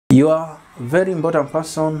You are a very important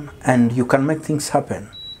person and you can make things happen.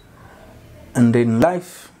 And in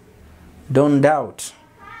life, don't doubt,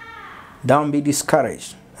 don't be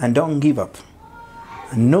discouraged, and don't give up.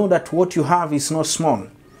 Know that what you have is not small.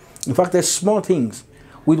 In fact, there's small things.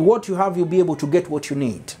 With what you have, you'll be able to get what you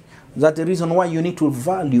need. That's the reason why you need to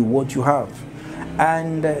value what you have.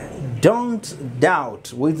 And don't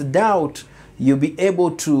doubt. With doubt, you'll be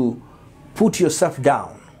able to put yourself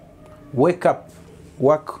down. Wake up,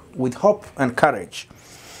 work with hope and courage.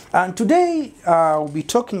 And today, I'll be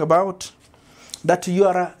talking about that you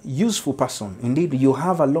are a useful person. Indeed, you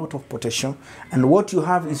have a lot of potential, and what you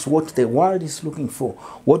have is what the world is looking for.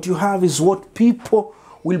 What you have is what people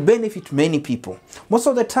will benefit many people. Most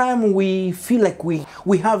of the time, we feel like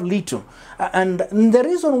we have little. And the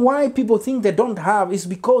reason why people think they don't have is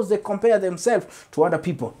because they compare themselves to other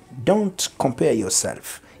people. Don't compare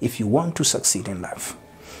yourself if you want to succeed in life.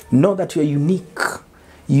 Know that you are unique.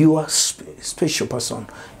 You are a special person.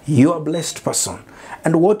 You are a blessed person.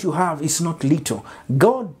 And what you have is not little.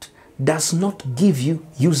 God does not give you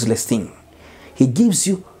useless things. He gives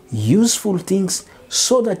you useful things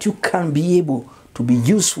so that you can be able to be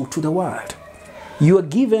useful to the world. You are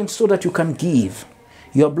given so that you can give.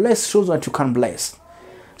 You are blessed so that you can bless.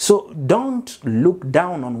 So don't look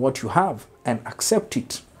down on what you have and accept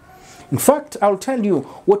it. In fact, I'll tell you,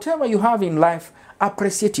 whatever you have in life,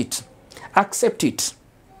 appreciate it, accept it,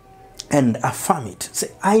 and affirm it.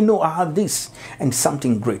 Say, I know I have this and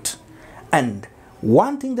something great. And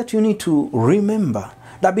one thing that you need to remember,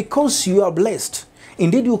 that because you are blessed,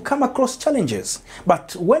 indeed you come across challenges.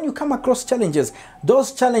 But when you come across challenges,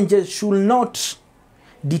 those challenges should not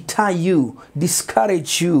deter you,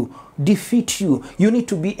 discourage you, defeat you. You need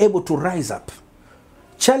to be able to rise up.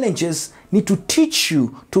 Challenges need to teach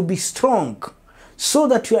you to be strong so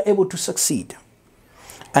that you are able to succeed.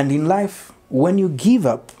 And in life, when you give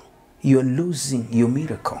up, you are losing your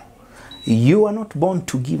miracle. You are not born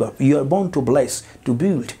to give up. You are born to bless, to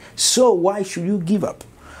build. So why should you give up?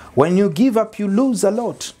 When you give up, you lose a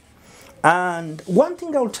lot. And one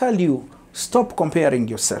thing I'll tell you, stop comparing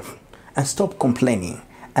yourself and stop complaining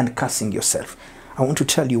and cursing yourself. I want to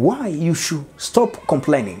tell you why you should stop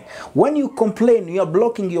complaining. When you complain, you are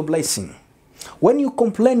blocking your blessing. When you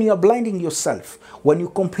complain, you are blinding yourself. When you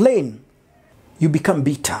complain, you become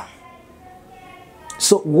bitter.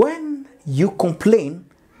 So when you complain,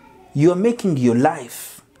 you are making your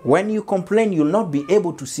life. When you complain, you'll not be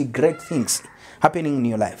able to see great things happening in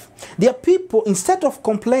your life. There are people, instead of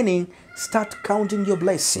complaining, start counting your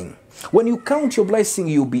blessing. When you count your blessing,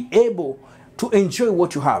 you'll be able to enjoy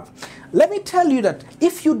what you have. Let me tell you that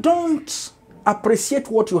if you don't appreciate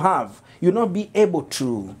what you have, you'll not be able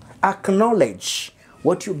to acknowledge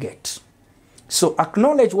what you get. So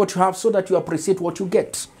acknowledge what you have so that you appreciate what you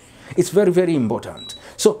get. It's very, very important.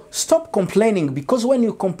 So stop complaining, because when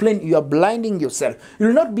you complain, you are blinding yourself.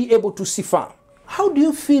 You'll not be able to see far. How do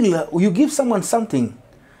you feel? You give someone something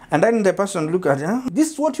and then the person look at it,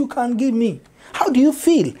 this is what you can give me. How do you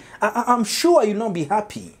feel? I'm sure you'll not be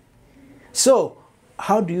happy. So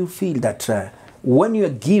how do you feel that when you are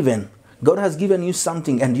given, God has given you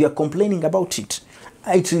something and you are complaining about it?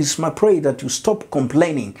 It is my prayer that you stop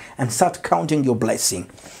complaining and start counting your blessing.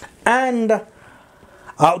 And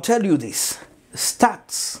I'll tell you this,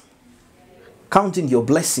 start counting your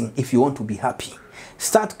blessing if you want to be happy.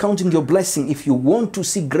 Start counting your blessing if you want to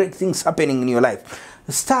see great things happening in your life.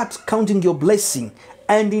 Start counting your blessing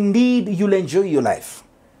and indeed you'll enjoy your life.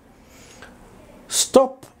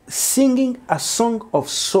 Stop singing a song of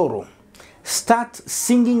sorrow. Start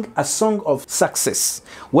singing a song of success.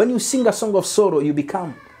 When you sing a song of sorrow, you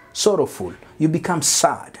become sorrowful. You become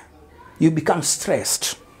sad. You become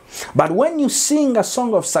stressed. But when you sing a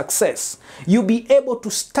song of success, you'll be able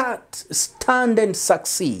to stand and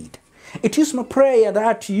succeed. It is my prayer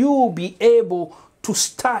that you'll be able to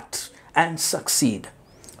start and succeed.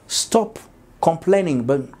 Stop complaining,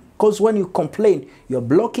 because when you complain, you're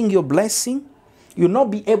blocking your blessing. You'll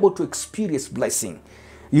not be able to experience blessing.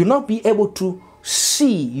 You'll not be able to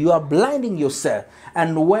see. You are blinding yourself.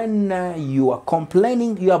 And when you are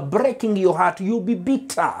complaining, you are breaking your heart. You'll be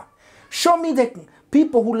bitter. Show me the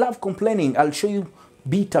people who love complaining. I'll show you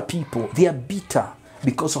bitter people. They are bitter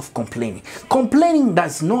because of complaining. Complaining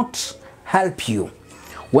does not help you.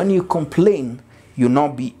 When you complain, you'll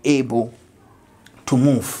not be able to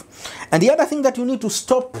move. And the other thing that you need to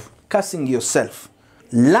stop cursing yourself.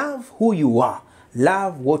 Love who you are.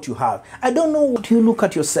 Love what you have. I don't know what you look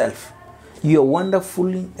at yourself. You are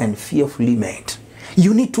wonderfully and fearfully made.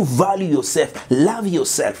 You need to value yourself. Love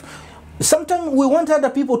yourself. Sometimes we want other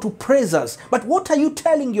people to praise us. But what are you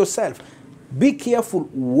telling yourself? Be careful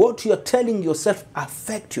what you're telling yourself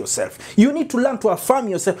affect yourself. You need to learn to affirm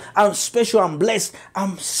yourself. I'm special, I'm blessed,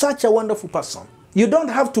 I'm such a wonderful person. You don't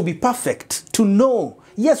have to be perfect to know.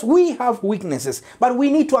 Yes, we have weaknesses, but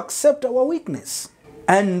we need to accept our weakness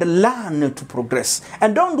and learn to progress.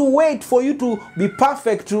 And don't wait for you to be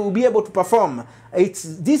perfect to be able to perform.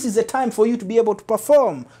 This is a time for you to be able to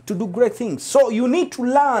perform, to do great things. So you need to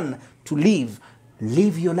learn to live.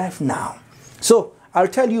 Live your life now. So I'll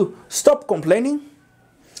tell you, stop complaining,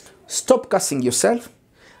 stop cursing yourself,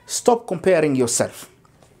 stop comparing yourself.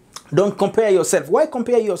 Don't compare yourself. Why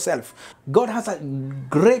compare yourself? God has a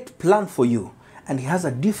great plan for you, and He has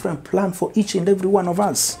a different plan for each and every one of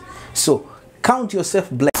us. So count yourself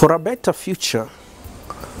blessed. For a better future,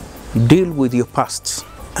 deal with your past.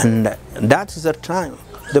 And that is the time.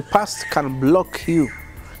 The past can block you,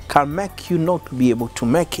 can make you not be able to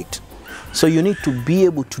make it. So you need to be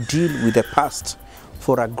able to deal with the past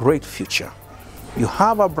for a great future. You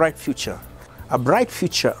have a bright future. A bright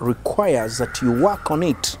future requires that you work on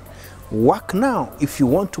it. Work now if you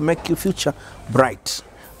want to make your future bright.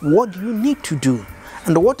 What do you need to do?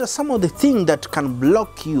 And what are some of the things that can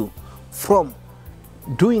block you from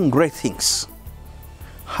doing great things?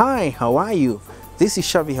 Hi, how are you? This is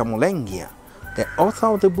Syaviha Mulengya, the author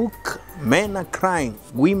of the book, Men Are Crying,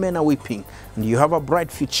 Women Are Weeping, and You Have a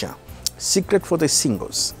Bright Future, Secret for the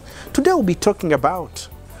Singles. Today we'll be talking about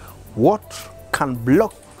what can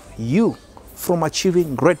block you from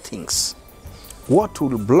achieving great things. What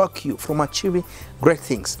will block you from achieving great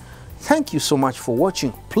things? Thank you so much for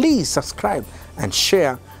watching. Please subscribe and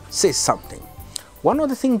share, say something. One of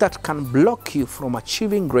the things that can block you from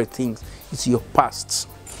achieving great things is your past.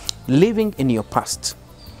 Living in your past.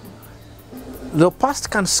 Your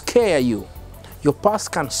past can scare you. Your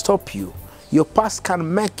past can stop you. Your past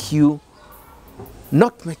can make you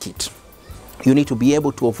not make it. You need to be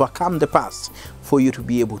able to overcome the past for you to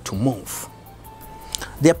be able to move.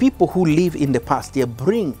 There are people who live in the past. They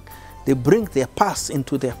bring their past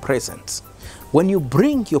into their present. When you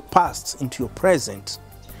bring your past into your present,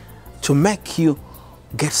 to make you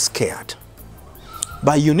get scared.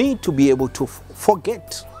 But you need to be able to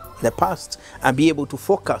forget the past and be able to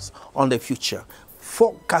focus on the future.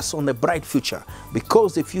 Focus on the bright future,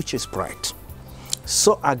 because the future is bright.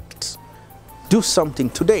 So act. Do something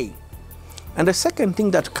today. And the second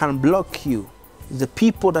thing that can block you is the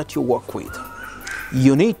people that you work with.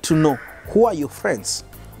 You need to know who are your friends,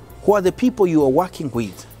 who are the people you are working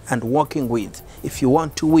with and working with if you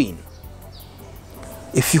want to win.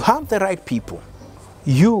 If you have the right people,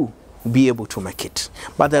 you will be able to make it.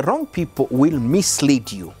 But the wrong people will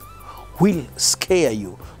mislead you, will scare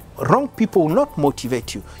you. Wrong people will not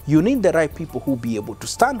motivate you. You need the right people who will be able to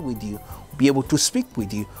stand with you, be able to speak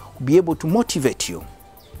with you, be able to motivate you.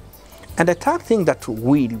 And the third thing that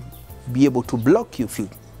will be able to block you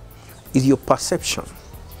is your perception.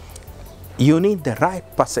 You need the right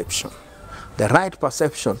perception. The right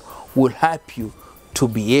perception will help you to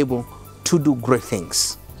be able to do great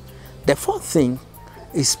things. The fourth thing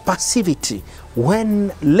is passivity.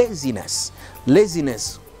 When laziness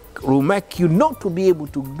will make you not to be able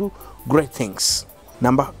to do great things.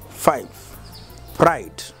 Number 5,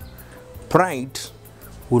 pride. Pride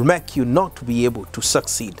will make you not be able to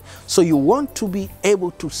succeed. So you want to be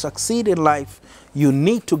able to succeed in life, you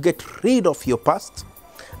need to get rid of your past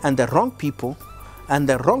and the wrong people and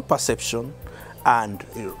the wrong perception and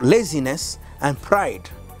laziness and pride.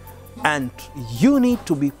 And you need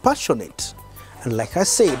to be passionate. And like I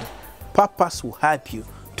said, purpose will help you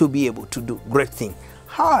to be able to do great things.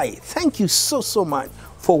 Hi, thank you so much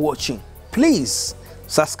for watching. Please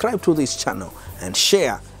subscribe to this channel and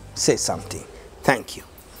share, say something. Thank you.